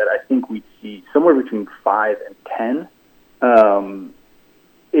saying that I think we'd see somewhere between 5 and 10.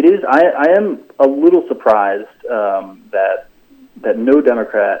 It is. I am a little surprised that no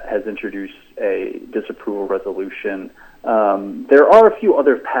Democrat has introduced a disapproval resolution. There are a few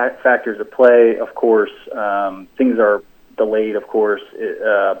other factors at play. Of course, things are delayed, of course,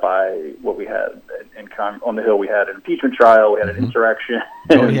 by what we had on the Hill. We had an impeachment trial. We had an insurrection.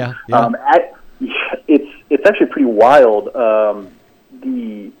 Oh, yeah. It's actually pretty wild. A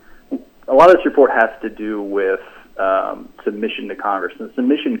lot of this report has to do with submission to Congress, and the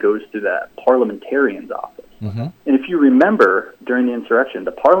submission goes to that parliamentarian's office. And if you remember, during the insurrection,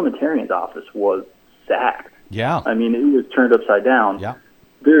 the parliamentarian's office was sacked. Yeah. I mean, it was turned upside down. Yeah.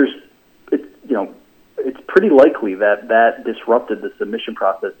 It's pretty likely that disrupted the submission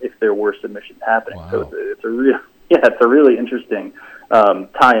process if there were submissions happening. Wow. So it's a really interesting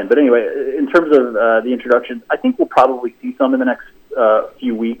tie-in. But anyway, in terms of the introductions, I think we'll probably see some in the next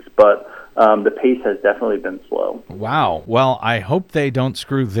few weeks, but the pace has definitely been slow. Wow. Well, I hope they don't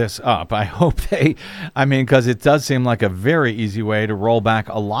screw this up. I hope because it does seem like a very easy way to roll back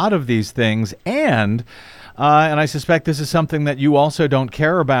a lot of these things. And I suspect this is something that you also don't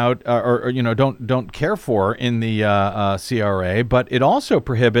care about or don't care for in the CRA, but it also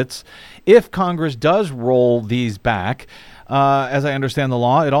prohibits, if Congress does roll these back, as I understand the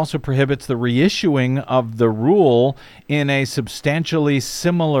law, it also prohibits the reissuing of the rule in a substantially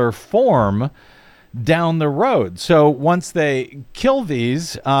similar form down the road. So once they kill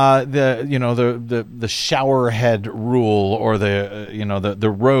these, the showerhead rule or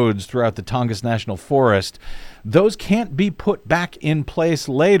the roads throughout the Tongass National Forest, those can't be put back in place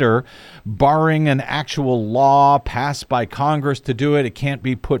later, barring an actual law passed by Congress to do it. It can't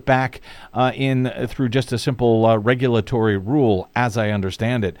be put back in through just a simple regulatory rule, as I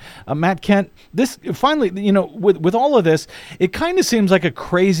understand it. Matt Kent, this finally, with all of this, it kind of seems like a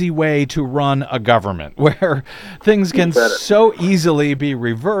crazy way to run a government where things can so easily be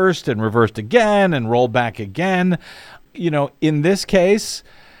reversed and reversed again and rolled back again. In this case,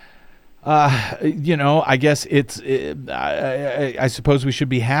 I guess I suppose we should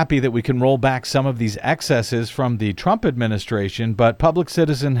be happy that we can roll back some of these excesses from the Trump administration, but Public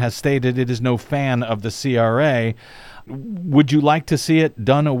Citizen has stated it is no fan of the CRA. Would you like to see it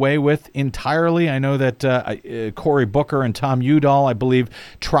done away with entirely? I know that Cory Booker and Tom Udall, I believe,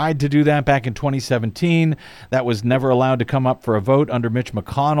 tried to do that back in 2017. That was never allowed to come up for a vote under Mitch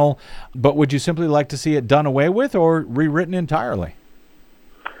McConnell. But would you simply like to see it done away with or rewritten entirely?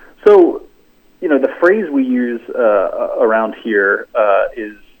 So, the phrase we use around here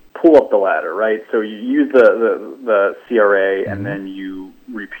is pull up the ladder, right? So you use the CRA and then you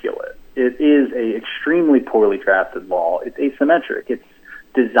repeal it. It is a extremely poorly drafted law. It's asymmetric. It's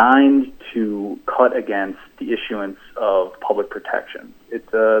designed to cut against the issuance of public protection.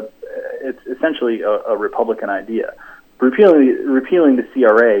 It's essentially a Republican idea. Repealing the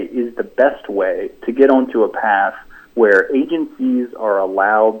CRA is the best way to get onto a path where agencies are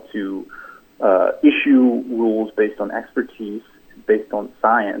allowed to issue rules based on expertise, based on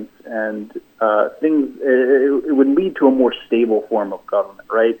science, and it would lead to a more stable form of government,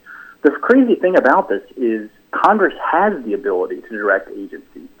 right? The crazy thing about this is Congress has the ability to direct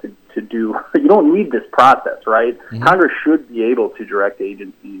agencies to do, you don't need this process, right? Mm-hmm. Congress should be able to direct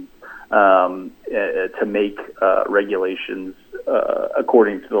agencies to make regulations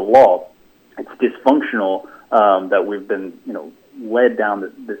according to the law. It's dysfunctional that we've been, led down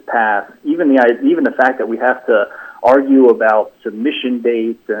this path. Even the fact that we have to argue about submission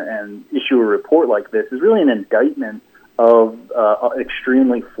dates and issue a report like this is really an indictment of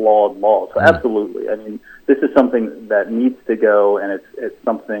extremely flawed law. So absolutely, this is something that needs to go, and it's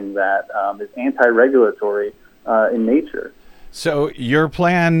something that is anti-regulatory in nature. So your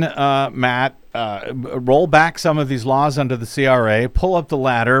plan, Matt, roll back some of these laws under the CRA, pull up the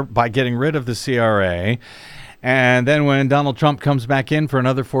ladder by getting rid of the CRA, and then when Donald Trump comes back in for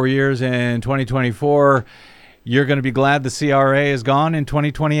another 4 years in 2024, you're going to be glad the CRA is gone in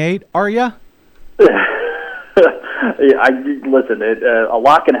 2028, are you? Listen, a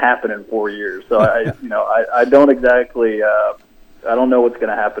lot can happen in 4 ye's, so I don't exactly, I don't know what's going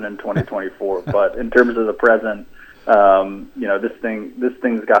to happen in 2024, but in terms of the present, this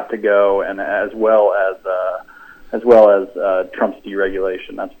thing's got to go, and as well as Trump's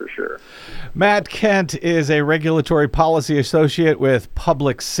deregulation, that's for sure. Matt Kent is a regulatory policy associate with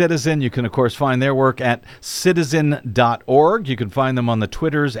Public Citizen. You can, of course, find their work at citizen.org. You can find them on the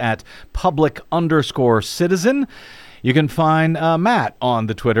Twitters at public_citizen. You can find Matt on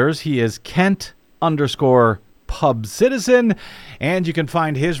the Twitters. He is Kent_Pub Citizen, and you can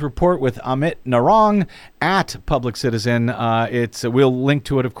find his report with Amit Narang at Public Citizen. We'll link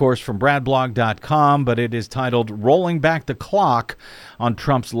to it, of course, from bradblog.com, but it is titled "Rolling Back the Clock on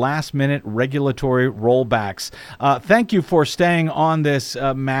Trump's Last-Minute Regulatory Rollbacks." Thank you for staying on this,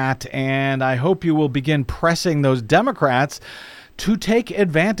 Matt, and I hope you will begin pressing those Democrats to take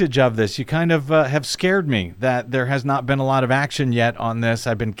advantage of this. You kind of have scared me that there has not been a lot of action yet on this.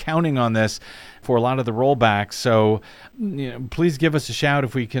 I've been counting on this for a lot of the rollbacks. So please give us a shout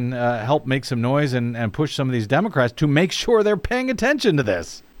if we can help make some noise and push some of these Democrats to make sure they're paying attention to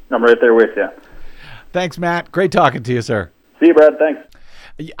this. I'm right there with you. Thanks, Matt. Great talking to you, sir. See you, Brad. Thanks.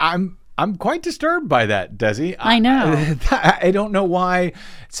 I'm quite disturbed by that, Desi. I know. I don't know why. It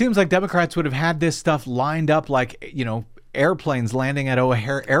seems like Democrats would have had this stuff lined up like, airplanes landing at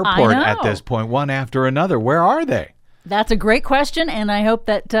O'Hare Airport at this point, one after another. Where are they? That's a great question, and I hope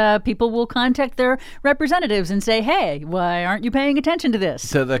that people will contact their representatives and say, hey, why aren't you paying attention to this?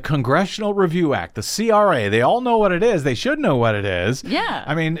 So the Congressional Review Act, the CRA, they all know what it is. They should know what it is. Yeah.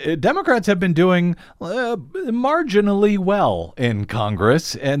 I mean, Democrats have been doing marginally well in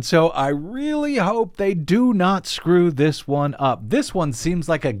Congress, and so I really hope they do not screw this one up. This one seems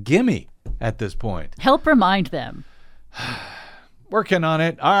like a gimme at this point. Help remind them. Working on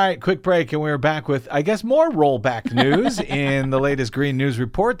it. All right, quick break, and we're back with, I guess, more rollback news in the latest Green News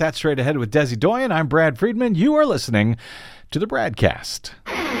Report. That's straight ahead with Desi Doyen. I'm Brad Friedman. You are listening to the BradCast.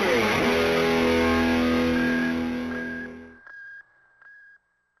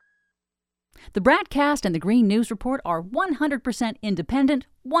 The BradCast and the Green News Report are 100% independent,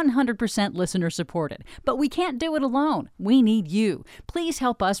 100% listener-supported. But we can't do it alone. We need you. Please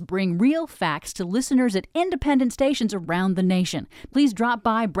help us bring real facts to listeners at independent stations around the nation. Please drop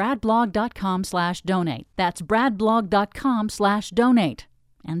by bradblog.com/donate. That's bradblog.com/donate.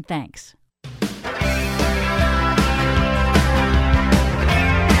 And thanks.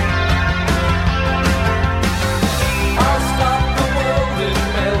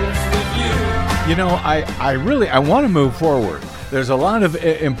 You know, I want to move forward. There's a lot of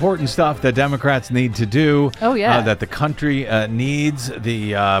important stuff that Democrats need to do. Oh, yeah. That the country needs.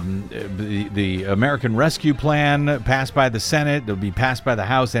 The American Rescue Plan passed by the Senate, it'll be passed by the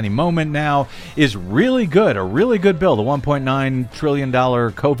House any moment now, is really good. A really good bill. The $1.9 trillion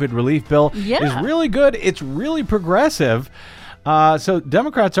COVID relief bill is really good. It's really progressive. So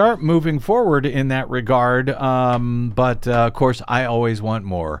Democrats are moving forward in that regard, but of course, I always want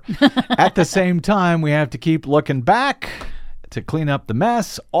more. At the same time, we have to keep looking back to clean up the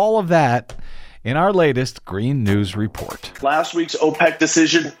mess, all of that in our latest Green News Report. Last week's OPEC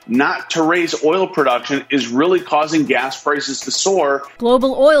decision not to raise oil production is really causing gas prices to soar.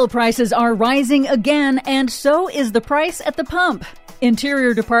 Global oil prices are rising again, and so is the price at the pump.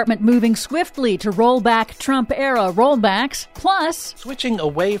 Interior Department moving swiftly to roll back Trump-era rollbacks. Plus, switching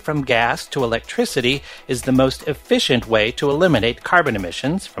away from gas to electricity is the most efficient way to eliminate carbon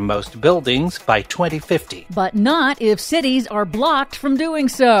emissions from most buildings by 2050. But not if cities are blocked from doing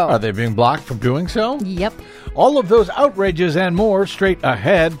so. Are they being blocked from doing so? Yep. All of those outrages and more straight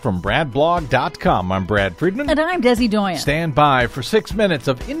ahead from BradBlog.com. I'm Brad Friedman. And I'm Desi Doyen. Stand by for 6 minutes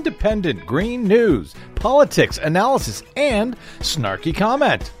of independent green news, politics, analysis, and snarky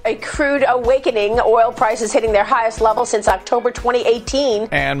comment. A crude awakening, oil prices hitting their highest level since October 2018.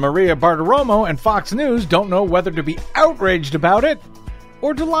 And Maria Bartiromo and Fox News don't know whether to be outraged about it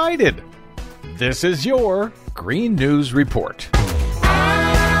or delighted. This is your Green News Report.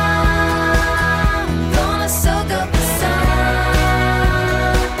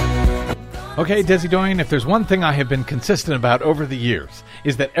 Okay, Desi Doyen, if there's one thing I have been consistent about over the years,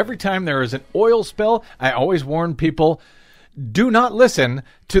 is that every time there is an oil spill, I always warn people, do not listen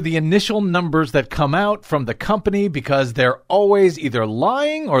to the initial numbers that come out from the company, because they're always either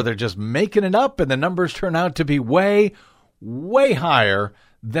lying or they're just making it up, and the numbers turn out to be way, way higher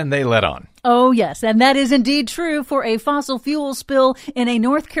than they let on. Oh, yes, and that is indeed true for a fossil fuel spill in a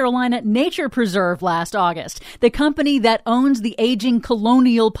North Carolina nature preserve last August. The company that owns the aging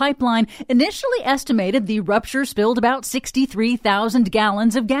Colonial Pipeline initially estimated the rupture spilled about 63,000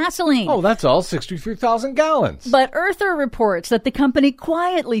 gallons of gasoline. Oh, that's all, 63,000 gallons. But Earther reports that the company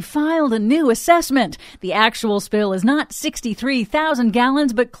quietly filed a new assessment. The actual spill is not 63,000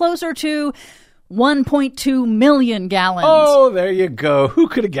 gallons, but closer to 1.2 million gallons. Oh, there you go. Who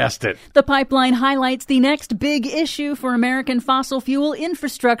could have guessed it? The pipeline highlights the next big issue for American fossil fuel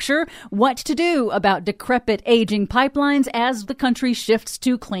infrastructure: what to do about decrepit, aging pipelines as the country shifts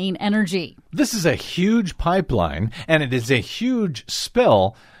to clean energy. This is a huge pipeline, and it is a huge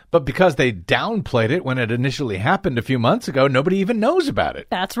spill, but because they downplayed it when it initially happened a few months ago, nobody even knows about it.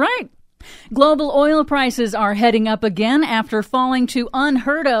 That's right. Global oil prices are heading up again after falling to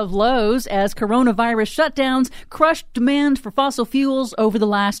unheard-of lows as coronavirus shutdowns crushed demand for fossil fuels over the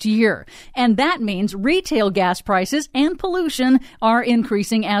last year. And that means retail gas prices and pollution are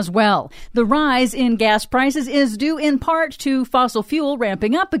increasing as well. The rise in gas prices is due in part to fossil fuel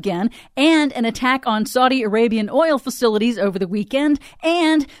ramping up again, and an attack on Saudi Arabian oil facilities over the weekend,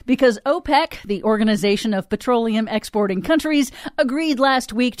 and because OPEC, the Organization of Petroleum Exporting Countries, agreed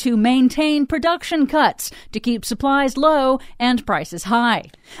last week to maintain maintain production cuts to keep supplies low and prices high.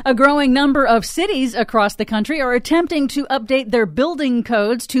 A growing number of cities across the country are attempting to update their building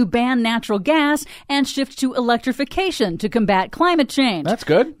codes to ban natural gas and shift to electrification to combat climate change. That's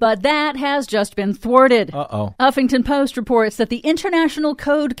good. But that has just been thwarted. Uh-oh. Huffington Post reports that the International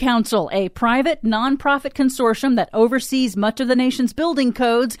Code Council, a private nonprofit consortium that oversees much of the nation's building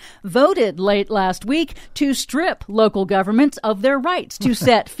codes, voted late last week to strip local governments of their rights to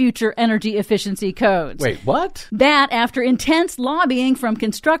set future energy efficiency codes. Wait, what? That after intense lobbying from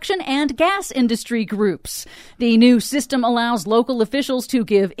construction and gas industry groups. The new system allows local officials to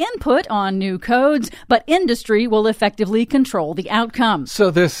give input on new codes, but industry will effectively control the outcome.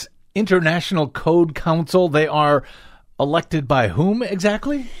 So this International Code Council, they are elected by whom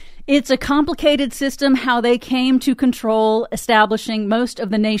exactly? It's a complicated system how they came to control establishing most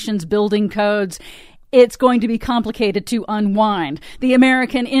of the nation's building codes. It's going to be complicated to unwind. The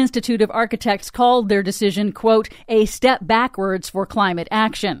American Institute of Architects called their decision, quote, a step backwards for climate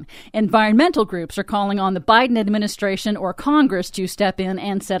action. Environmental groups are calling on the Biden administration or Congress to step in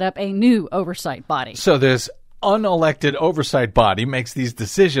and set up a new oversight body. So this unelected oversight body makes these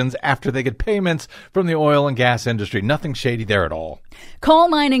decisions after they get payments from the oil and gas industry. Nothing shady there at all. Coal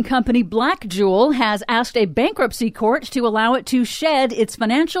mining company Black Jewel has asked a bankruptcy court to allow it to shed its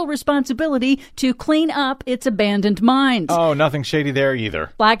financial responsibility to clean up its abandoned mines. Oh, nothing shady there either.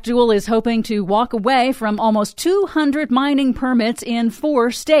 Black Jewel is hoping to walk away from almost 200 mining permits in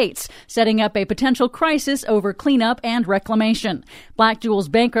 4 states, setting up a potential crisis over cleanup and reclamation. Black Jewel's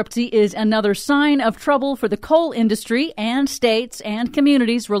bankruptcy is another sign of trouble for the coal industry and states and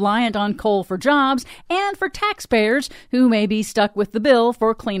communities reliant on coal for jobs and for taxpayers who may be stuck with the bill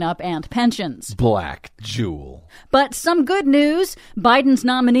for cleanup and pensions. Black Jewel. But some good news. Biden's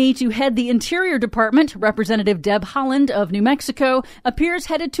nominee to head the Interior Department, Representative Deb Haaland of New Mexico, appears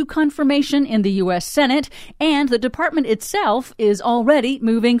headed to confirmation in the U.S. Senate, and the department itself is already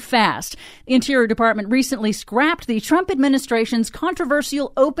moving fast. The Interior Department recently scrapped the Trump administration's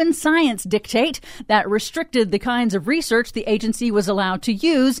controversial open science dictate that restricted the kinds of research the agency was allowed to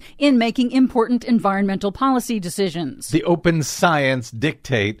use in making important environmental policy decisions. The open science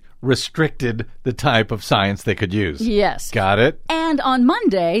dictate restricted the type of science they could use. Yes. Got it. And on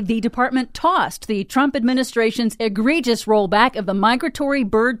Monday, the department tossed the Trump administration's egregious rollback of the Migratory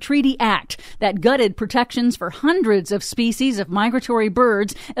Bird Treaty Act that gutted protections for hundreds of species of migratory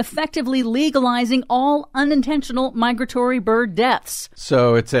birds, effectively legalizing all unintentional migratory bird deaths.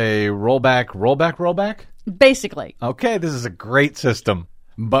 So it's a rollback? Basically. Okay, this is a great system.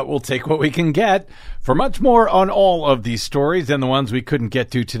 But we'll take what we can get. For much more on all of these stories and the ones we couldn't get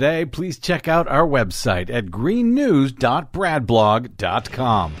to today, please check out our website at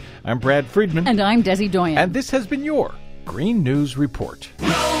greennews.bradblog.com. I'm Brad Friedman. And I'm Desi Doyen. And this has been your Green News Report. Roll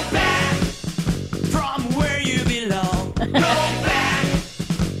back from where you belong. Go back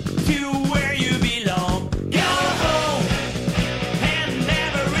to where you belong. Go home and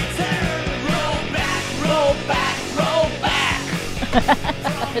never return. Roll back, roll back, roll back.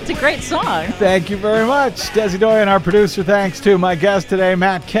 It's a great song. Thank you very much. Desi Doyen, our producer. Thanks to my guest today,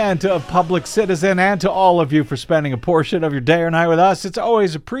 Matt Kent of Public Citizen, and to all of you for spending a portion of your day or night with us. It's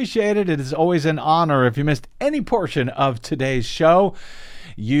always appreciated. It is always an honor. If you missed any portion of today's show,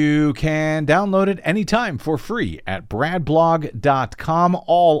 you can download it anytime for free at bradblog.com.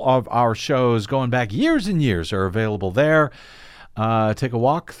 All of our shows going back years and years are available there. Take a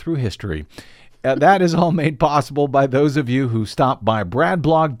walk through history. That is all made possible by those of you who stop by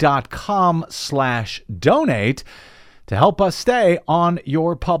bradblog.com/donate to help us stay on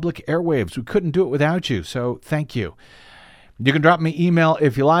your public airwaves. We couldn't do it without you, so thank you. You can drop me email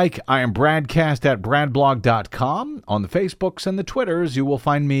if you like. I am BradCast at bradblog.com. On the Facebooks and the Twitters, you will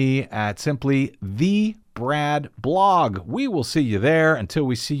find me at simply The Brad Blog. We will see you there. Until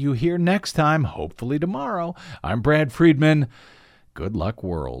we see you here next time, hopefully tomorrow, I'm Brad Friedman. Good luck,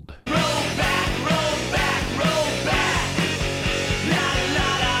 world.